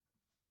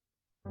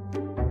Hello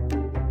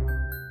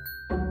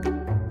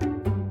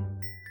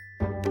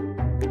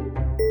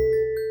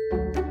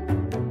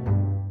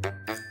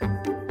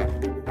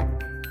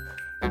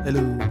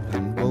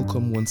and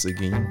welcome once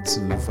again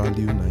to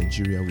Value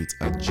Nigeria with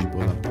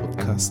Ajibola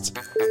podcast.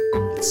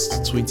 It's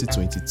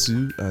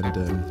 2022 and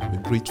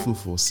we're grateful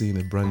for seeing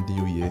a brand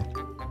new year.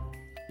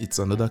 It's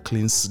another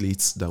clean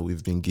slate that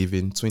we've been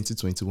given.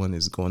 2021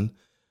 is gone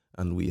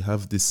and we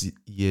have this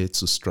year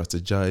to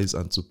strategize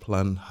and to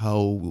plan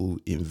how we'll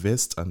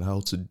invest and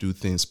how to do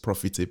things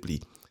profitably.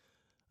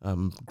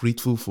 I'm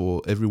grateful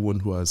for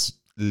everyone who has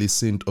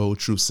listened all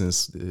through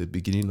since the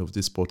beginning of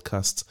this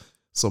podcast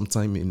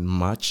sometime in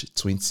March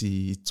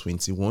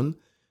 2021.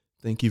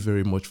 Thank you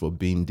very much for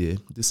being there.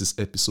 This is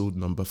episode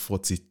number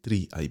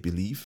 43, I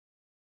believe.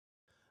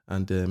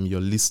 And your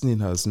listening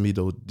has made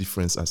all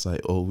difference, as I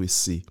always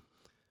say.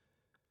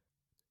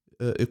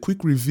 A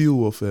quick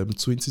review of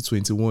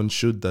 2021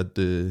 showed that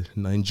the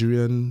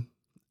Nigerian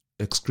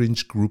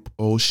Exchange Group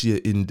All-Share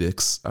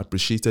Index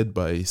appreciated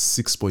by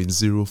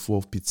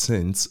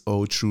 6.04%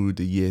 all through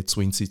the year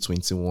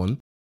 2021.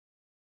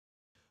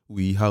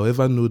 We,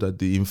 however, know that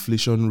the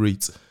inflation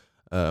rate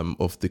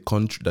of the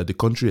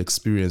country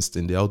experienced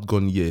in the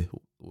outgone year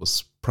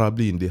was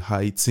probably in the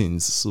high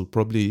teens, so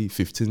probably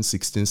 15,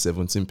 16,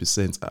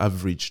 17%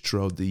 average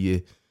throughout the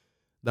year.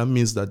 That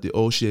means that the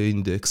all-share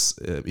index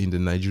in the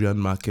Nigerian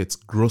market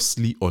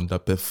grossly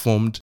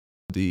underperformed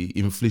the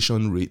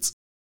inflation rate.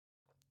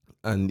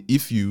 And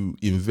if you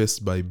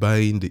invest by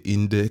buying the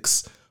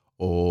index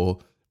or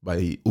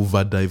by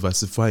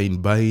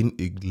over-diversifying, buying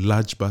a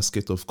large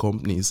basket of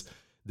companies,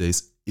 there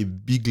is a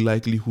big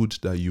likelihood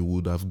that you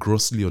would have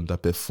grossly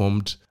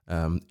underperformed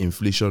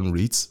inflation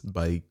rates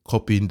by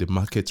copying the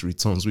market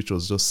returns, which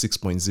was just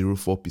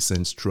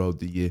 6.04%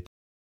 throughout the year.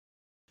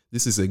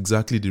 This is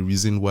exactly the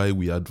reason why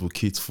we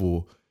advocate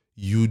for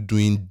you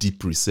doing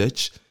deep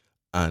research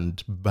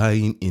and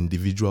buying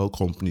individual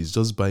companies,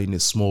 just buying a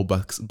small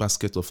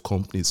basket of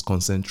companies,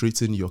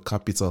 concentrating your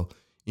capital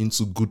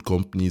into good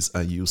companies,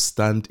 and you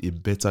stand a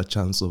better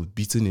chance of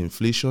beating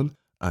inflation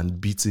and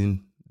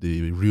beating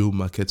the real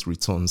market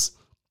returns.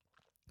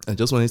 I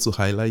just wanted to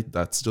highlight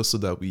that just so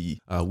that we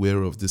are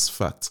aware of this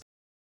fact.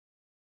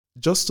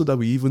 Just so that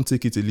we even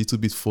take it a little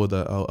bit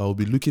further, I'll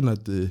be looking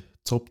at the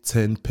top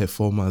 10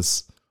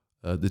 performers,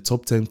 the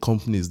top 10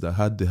 companies that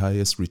had the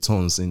highest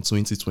returns in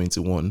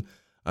 2021,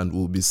 and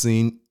we'll be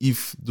seeing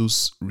if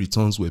those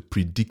returns were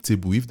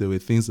predictable, if there were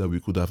things that we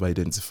could have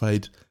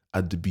identified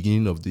at the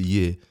beginning of the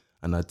year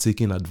and had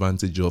taken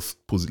advantage of,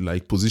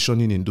 like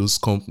positioning in those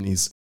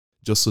companies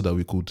just so that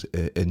we could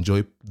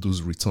enjoy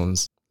those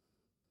returns.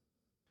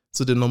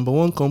 So the number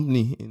one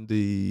company in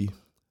the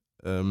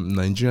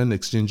Nigerian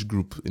Exchange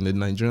Group, in the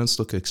Nigerian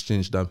Stock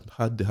Exchange that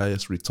had the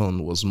highest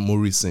return was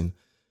Morrison.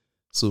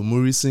 So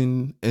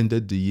Morrison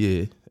ended the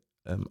year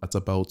at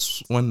about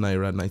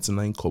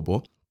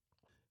 ₦1.99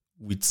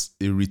 with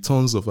a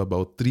returns of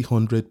about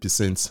 300%,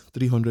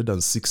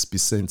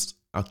 306%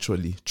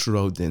 actually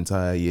throughout the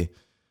entire year.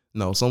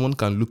 Now, someone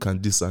can look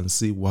at this and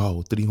say,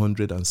 wow,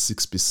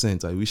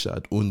 306%. I wish I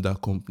had owned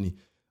that company.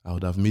 I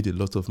would have made a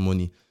lot of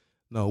money.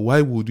 Now,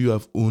 why would you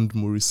have owned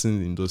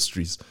Morrison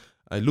Industries?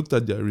 I looked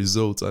at their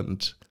results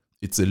and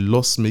it's a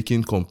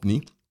loss-making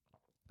company.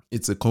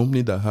 It's a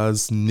company that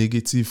has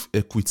negative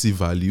equity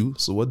value.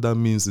 So what that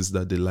means is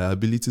that the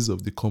liabilities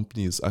of the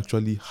company is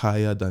actually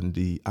higher than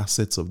the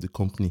assets of the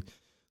company.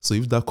 So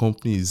if that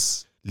company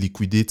is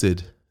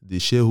liquidated, the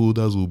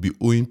shareholders will be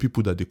owing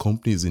people that the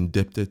company is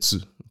indebted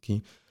to.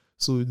 Okay.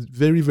 So it's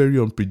very, very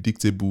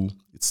unpredictable.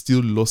 It's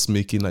still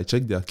loss-making. I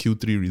checked their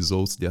Q3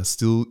 results. They are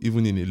still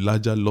even in a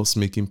larger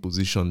loss-making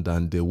position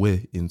than they were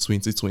in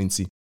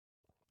 2020.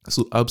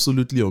 So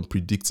absolutely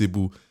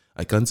unpredictable.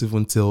 I can't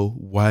even tell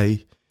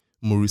why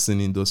Morrison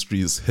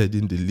Industries is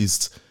heading the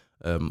list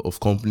of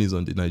companies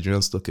on the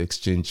Nigerian Stock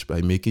Exchange by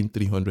making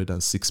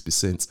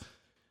 306%.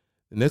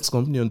 The next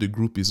company on the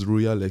group is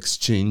Royal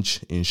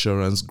Exchange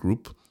Insurance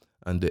Group,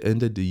 and they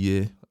ended the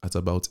year at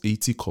about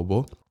 80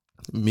 kobo,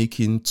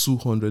 making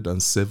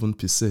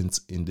 207%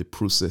 in the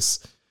process.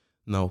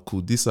 Now,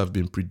 could this have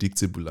been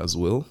predictable as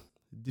well?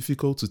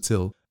 Difficult to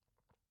tell.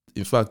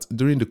 In fact,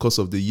 during the course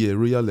of the year,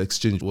 Royal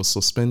Exchange was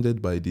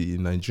suspended by the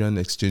Nigerian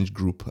Exchange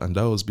Group, and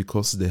that was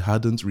because they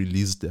hadn't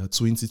released their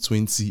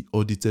 2020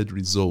 audited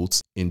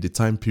results in the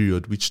time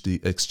period which the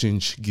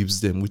exchange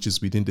gives them, which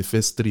is within the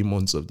first 3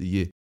 months of the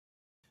year.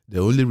 They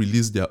only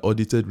released their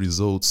audited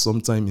results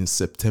sometime in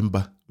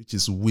September, which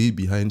is way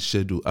behind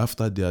schedule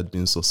after they had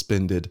been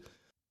suspended.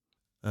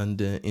 And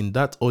in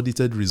that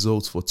audited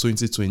results for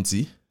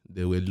 2020,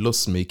 they were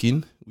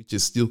loss-making, which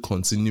is still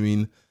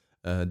continuing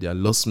their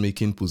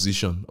loss-making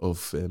position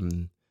of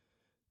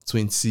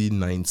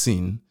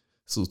 2019.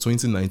 So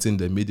 2019,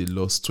 they made a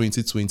loss.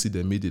 2020,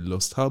 they made a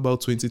loss. How about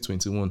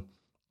 2021?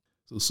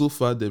 So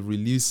far, they've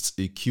released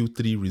a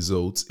Q3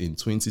 result in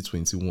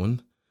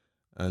 2021.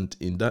 And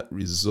in that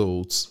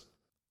result,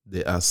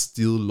 they are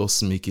still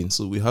loss-making.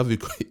 So we have a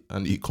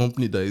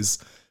company that is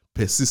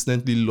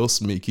persistently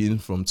loss-making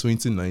from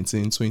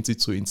 2019,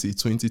 2020,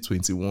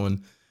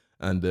 2021,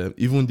 And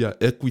even their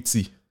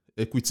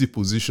equity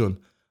position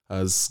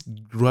has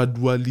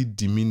gradually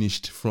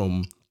diminished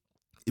from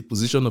a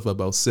position of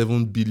about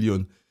 7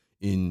 billion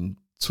in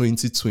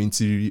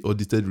 2020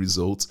 audited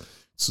results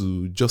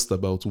to just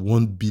about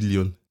 1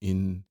 billion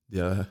in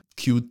their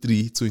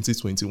Q3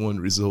 2021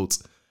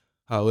 results.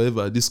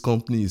 However, this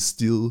company is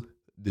still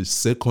the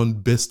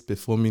second best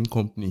performing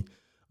company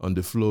on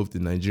the floor of the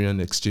Nigerian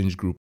Exchange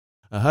Group.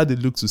 I had a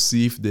look to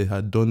see if they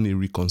had done a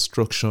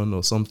reconstruction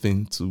or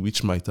something to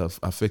which might have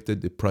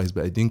affected the price,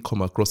 but I didn't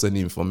come across any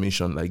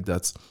information like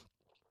that.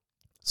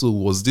 So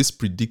was this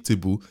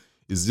predictable?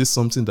 Is this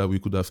something that we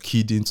could have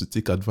keyed in to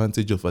take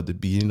advantage of at the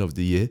beginning of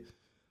the year?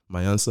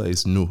 My answer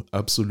is no,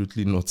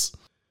 absolutely not.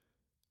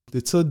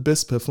 The third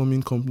best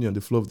performing company on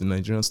the floor of the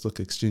Nigerian Stock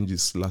Exchange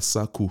is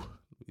Lasaco.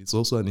 It's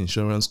also an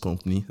insurance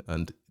company,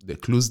 and they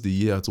closed the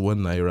year at 1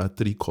 naira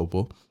 3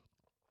 kobo,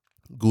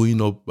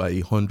 going up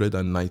by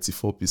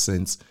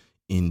 194%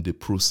 in the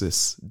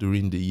process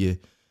during the year.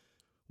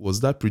 Was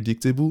that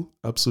predictable?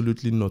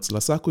 Absolutely not.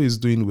 Lasaco is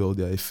doing well.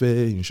 They are a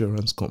fair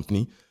insurance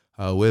company.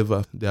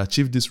 However, they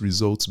achieved these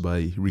results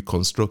by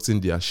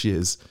reconstructing their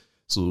shares.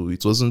 So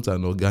it wasn't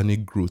an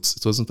organic growth.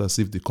 It wasn't as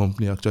if the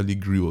company actually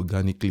grew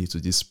organically to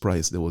this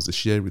price. There was a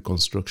share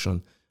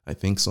reconstruction, I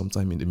think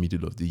sometime in the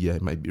middle of the year. I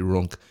might be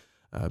wrong,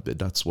 but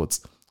that's what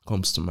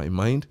comes to my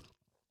mind.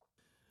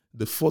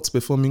 The fourth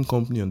performing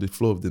company on the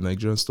floor of the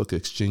Nigerian Stock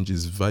Exchange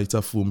is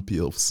Vitafoam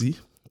PLC,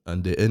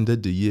 and they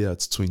ended the year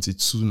at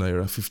 22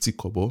 naira 50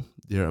 kobo,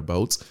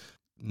 thereabouts,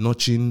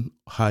 notching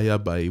higher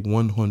by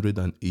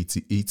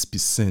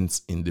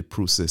 188% in the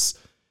process.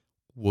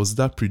 Was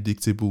that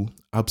predictable?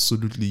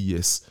 Absolutely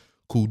yes.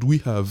 Could we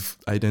have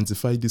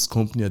identified this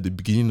company at the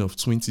beginning of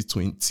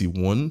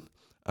 2021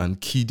 and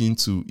keyed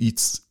into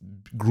its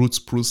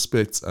growth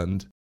prospects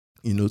and,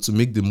 to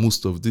make the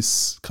most of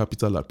this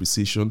capital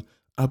appreciation?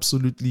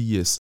 Absolutely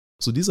yes.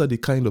 So these are the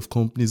kind of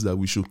companies that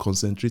we should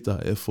concentrate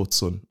our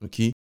efforts on,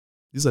 okay?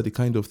 These are the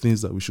kind of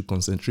things that we should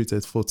concentrate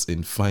efforts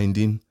in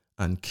finding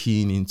and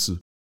keying into.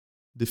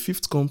 The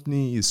fifth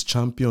company is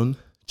Champion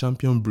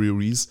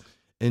Breweries,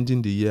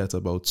 ending the year at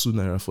about 2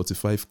 naira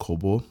 45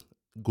 kobo,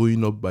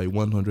 going up by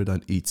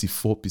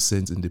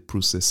 184% in the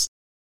process.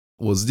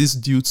 Was this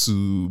due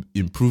to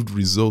improved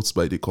results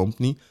by the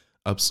company?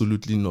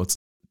 Absolutely not.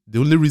 The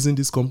only reason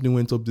this company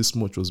went up this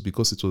much was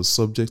because it was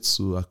subject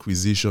to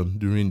acquisition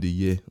during the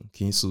year.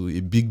 Okay, so a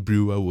big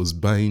brewer was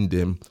buying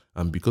them,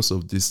 and because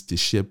of this, the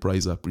share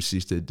price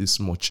appreciated this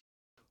much.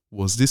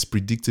 Was this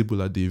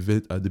predictable at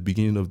the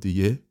beginning of the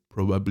year?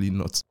 Probably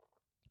not.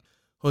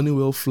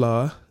 Honeywell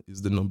Flour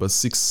is the number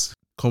 6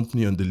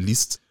 company on the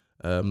list,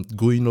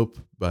 going up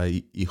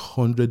by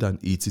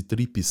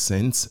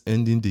 183%,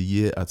 ending the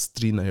year at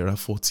 3 naira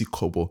 40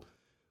 kobo.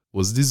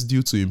 Was this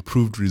due to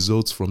improved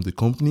results from the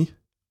company?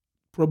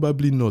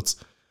 Probably not.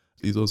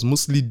 It was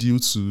mostly due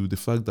to the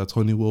fact that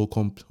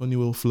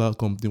Honeywell Flour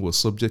Company was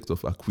subject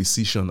of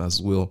acquisition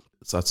as well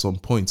at some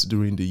point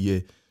during the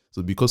year.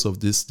 So because of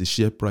this, the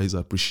share price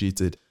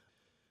appreciated.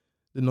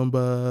 The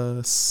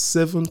number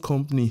 7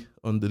 company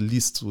on the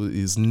list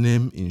is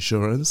NEM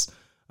Insurance,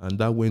 and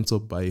that went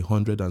up by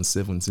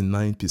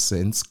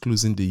 179%,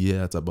 closing the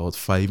year at about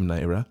 5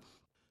 naira.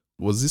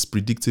 Was this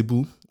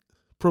predictable?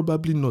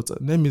 Probably not.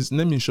 NEM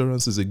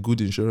Insurance is a good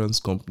insurance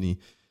company.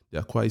 They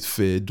are quite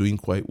fair, doing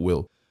quite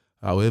well.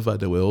 However,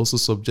 they were also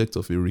subject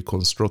of a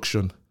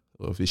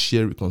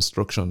share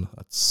reconstruction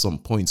at some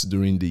point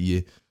during the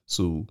year.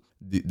 So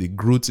the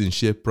growth in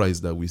share price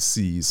that we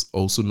see is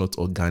also not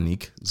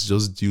organic. It's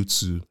just due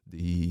to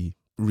the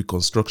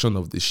reconstruction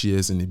of the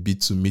shares in a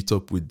bid to meet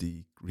up with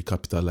the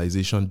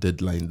recapitalization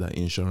deadline that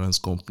insurance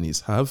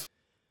companies have.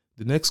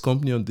 The next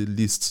company on the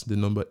list, the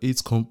number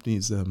 8 company,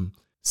 is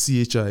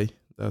CHI,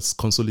 that's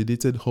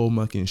Consolidated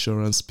Hallmark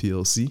Insurance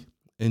PLC,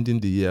 ending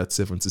the year at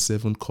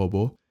 77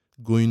 kobo,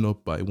 going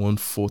up by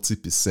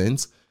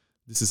 140%.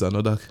 This is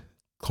another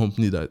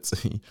company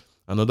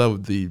another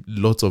of the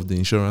lot of the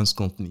insurance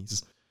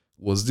companies.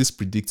 Was this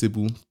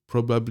predictable?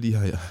 Probably.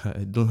 I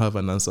don't have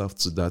an answer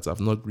to that.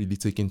 I've not really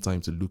taken time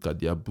to look at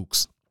their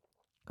books,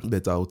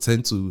 but I'll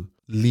tend to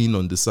lean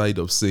on the side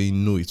of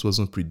saying no, it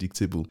wasn't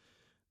predictable.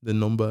 The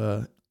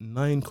number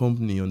 9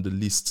 company on the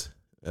list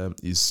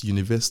is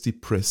University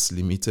Press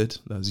Limited,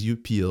 that's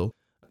UPL.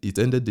 It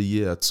ended the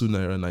year at 2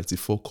 naira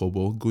 94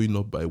 kobo, going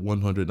up by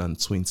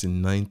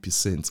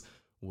 129%.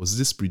 Was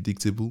this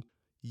predictable?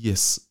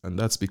 Yes, and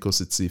that's because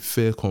it's a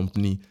fair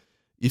company.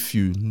 If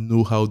you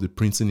know how the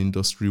printing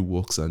industry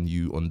works and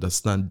you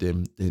understand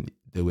them, then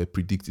they were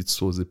predicted.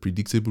 So it was a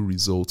predictable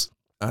result,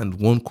 and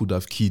one could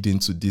have keyed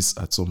into this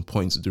at some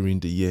point during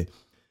the year.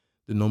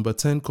 The number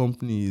 10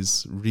 company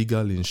is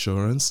Regal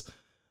Insurance,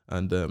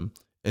 and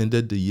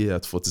ended the year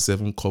at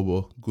 47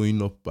 kobo,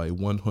 going up by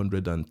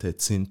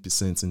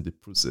 113% in the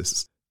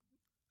process.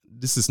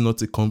 This is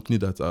not a company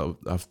that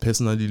I've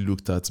personally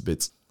looked at,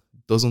 but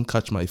doesn't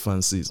catch my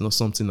fancy. It's not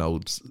something I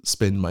would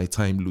spend my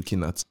time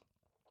looking at.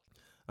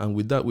 And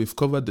with that, we've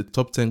covered the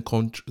top 10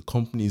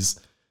 companies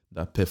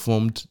that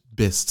performed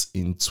best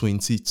in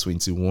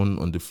 2021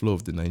 on the floor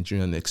of the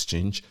Nigerian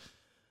exchange.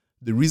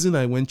 The reason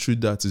I went through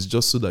that is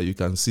just so that you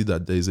can see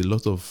that there is a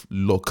lot of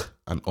luck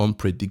and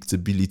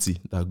unpredictability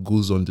that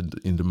goes on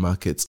in the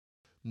market.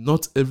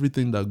 Not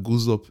everything that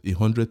goes up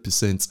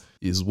 100%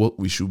 is what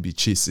we should be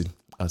chasing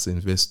as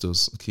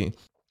investors, okay?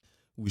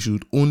 We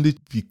should only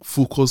be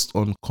focused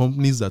on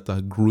companies that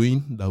are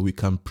growing, that we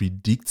can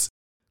predict,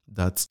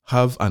 that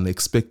have an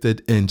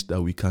expected end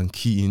that we can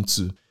key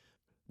into.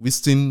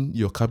 Wasting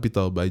your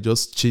capital by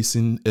just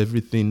chasing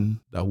everything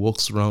that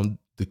walks around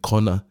the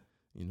corner,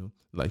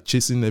 like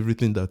chasing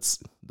everything that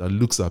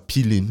looks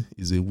appealing,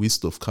 is a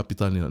waste of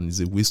capital and is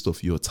a waste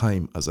of your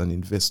time as an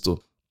investor.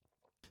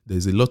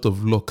 There's a lot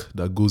of luck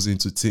that goes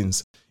into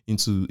things,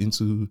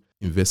 into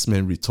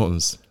investment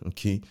returns,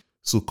 okay?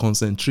 So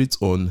concentrate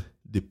on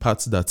the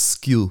parts that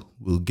skill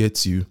will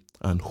get you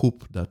and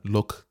hope that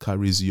luck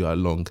carries you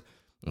along,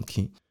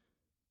 okay?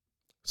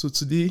 So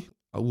today,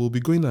 I will be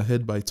going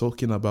ahead by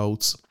talking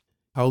about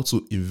how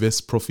to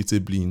invest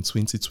profitably in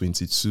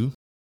 2022.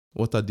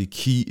 What are the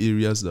key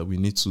areas that we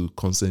need to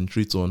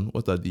concentrate on?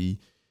 What are the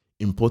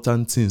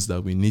important things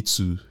that we need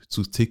to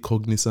take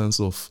cognizance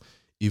of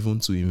even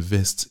to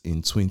invest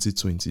in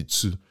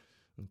 2022?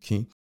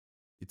 Okay.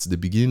 It's the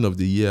beginning of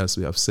the year, as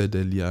we have said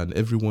earlier, and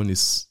everyone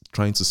is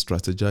trying to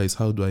strategize.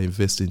 How do I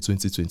invest in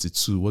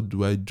 2022? What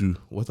do I do?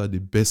 What are the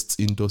best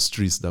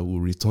industries that will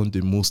return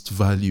the most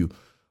value?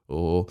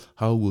 Or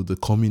how will the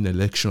coming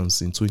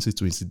elections in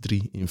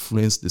 2023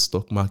 influence the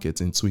stock market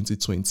in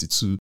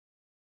 2022?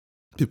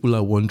 People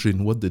are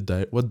wondering what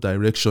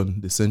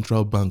direction the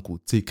central bank will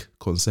take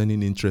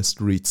concerning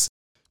interest rates.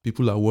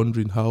 People are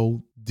wondering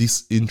how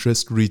this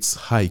interest rates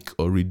hike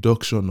or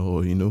reduction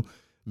or,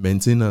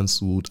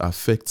 maintenance would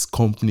affect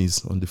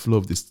companies on the floor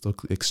of the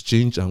stock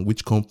exchange, and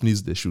which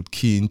companies they should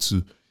key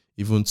into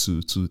even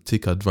to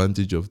take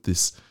advantage of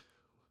this.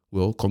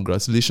 Well,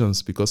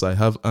 congratulations, because I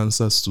have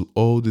answers to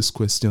all these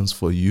questions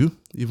for you,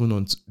 even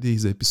on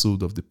today's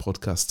episode of the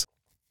podcast.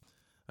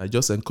 I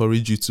just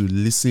encourage you to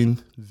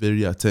listen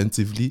very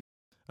attentively,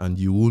 and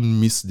you won't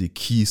miss the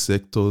key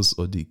sectors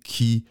or the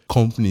key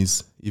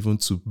companies even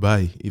to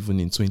buy, even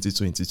in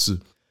 2022.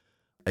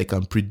 I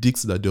can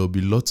predict that there will be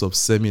lots of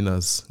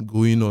seminars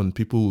going on.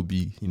 People will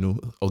be,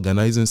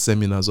 organizing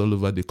seminars all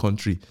over the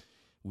country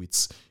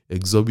with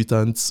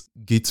exorbitant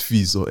gate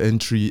fees or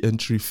entry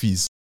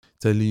fees,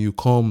 telling you,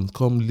 come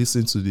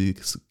listen to the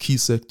key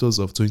sectors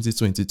of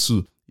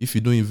 2022. If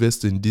you don't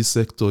invest in this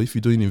sector, if you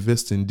don't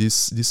invest in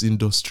this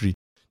industry,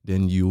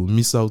 then you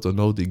miss out on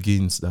all the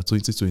gains that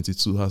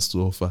 2022 has to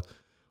offer.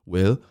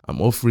 Well,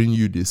 I'm offering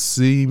you the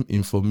same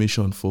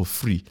information for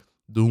free.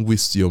 Don't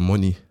waste your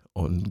money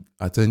on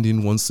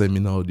attending one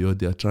seminar or the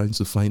other, trying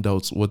to find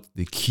out what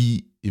the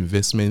key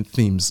investment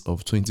themes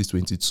of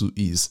 2022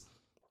 is.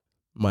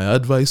 My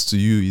advice to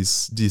you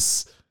is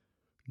this: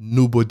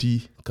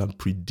 nobody can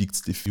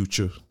predict the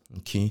future,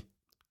 okay?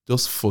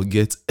 Just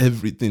forget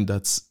everything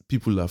that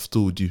people have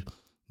told you.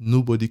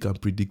 Nobody can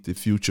predict the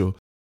future.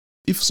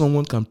 If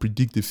someone can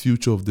predict the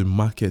future of the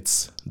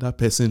markets, that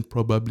person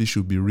probably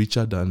should be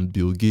richer than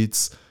Bill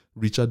Gates,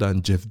 richer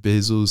than Jeff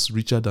Bezos,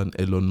 richer than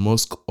Elon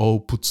Musk, all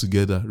put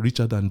together,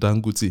 richer than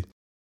Dangote.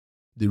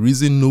 The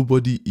reason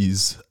nobody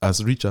is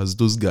as rich as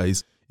those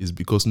guys is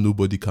because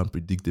nobody can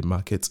predict the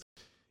market.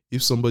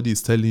 If somebody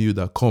is telling you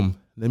that, come,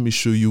 let me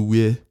show you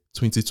where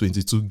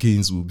 2022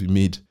 gains will be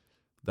made,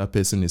 that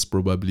person is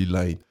probably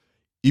lying.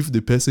 If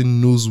the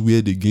person knows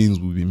where the gains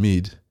will be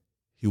made,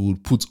 he will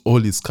put all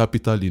his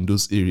capital in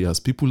those areas.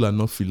 People are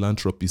not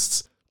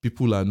philanthropists.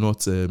 People are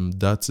not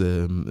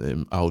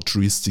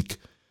altruistic.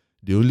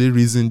 The only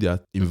reason they are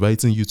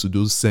inviting you to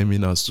those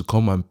seminars to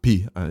come and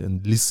pay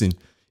and listen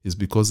is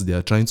because they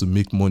are trying to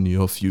make money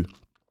off you.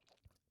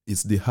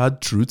 It's the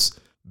hard truth,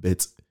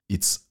 but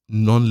it's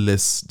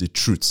nonetheless the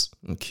truth.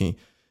 Okay,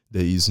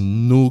 there is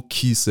no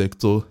key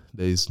sector,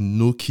 there is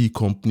no key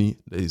company,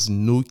 there is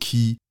no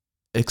key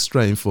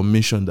extra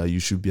information that you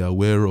should be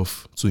aware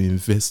of to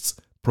invest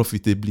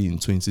profitably in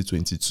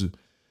 2022.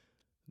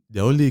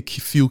 There are only a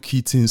few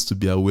key things to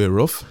be aware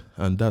of,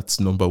 and that's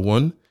number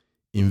one: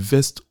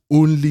 invest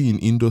only in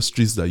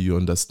industries that you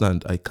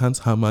understand. I can't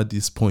hammer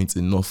this point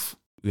enough.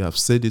 We have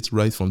said it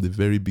right from the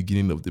very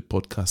beginning of the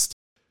podcast.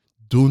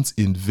 Don't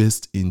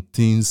invest in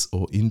things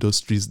or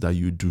industries that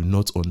you do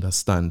not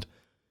understand.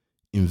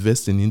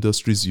 Invest in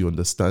industries you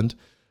understand.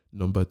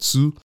 Number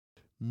two,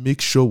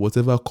 make sure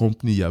whatever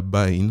company you're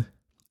buying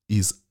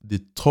is in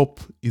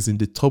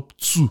the top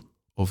two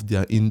of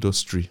their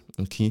industry.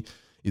 Okay,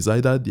 it's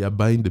either they are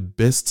buying the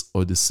best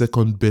or the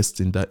second best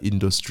in that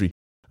industry,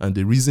 and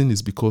the reason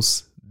is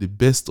because the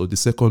best or the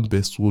second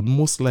best will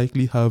most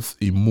likely have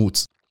a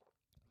moat,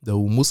 that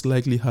will most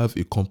likely have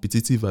a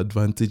competitive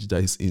advantage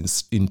that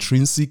is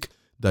intrinsic,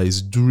 that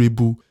is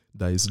durable,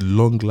 that is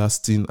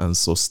long-lasting and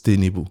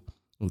sustainable.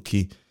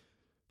 Okay.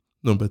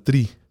 Number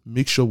three,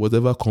 make sure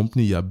whatever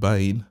company you're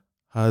buying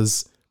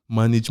has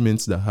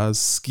management that has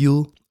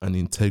skill and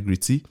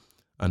integrity.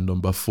 And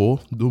number four,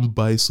 don't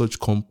buy such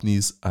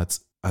companies at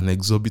an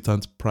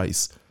exorbitant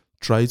price.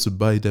 Try to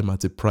buy them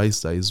at a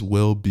price that is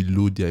well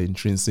below their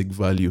intrinsic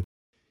value.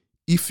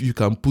 if you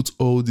can put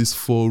all these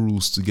 4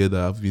 rules together,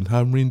 I've been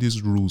hammering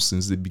these rules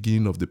since the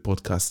beginning of the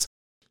podcast.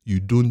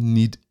 You don't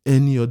need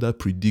any other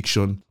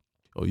prediction,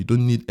 or you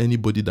don't need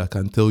anybody that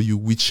can tell you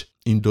which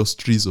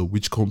industries or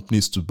which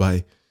companies to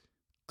buy.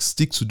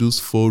 Stick to those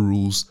 4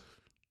 rules.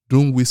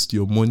 Don't waste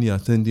your money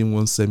attending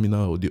one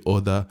seminar or the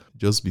other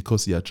just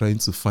because you are trying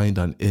to find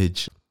an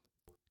edge.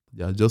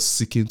 They are just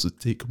seeking to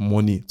take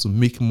money, to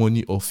make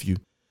money off you.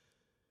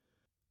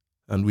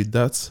 And with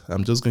that,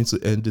 I'm just going to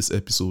end this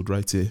episode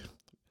right here.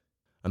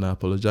 And I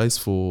apologize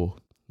for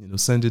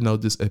sending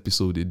out this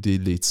episode a day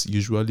late.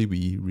 Usually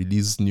we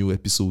release new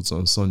episodes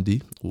on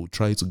Sunday. We'll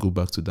try to go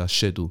back to that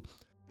schedule.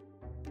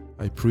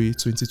 I pray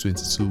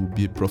 2022 will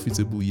be a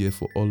profitable year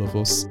for all of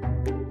us,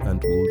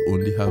 and we'll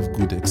only have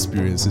good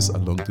experiences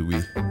along the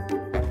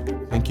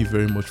way. Thank you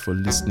very much for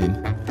listening,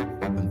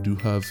 and do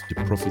have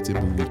a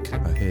profitable week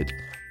ahead.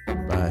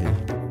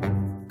 Bye.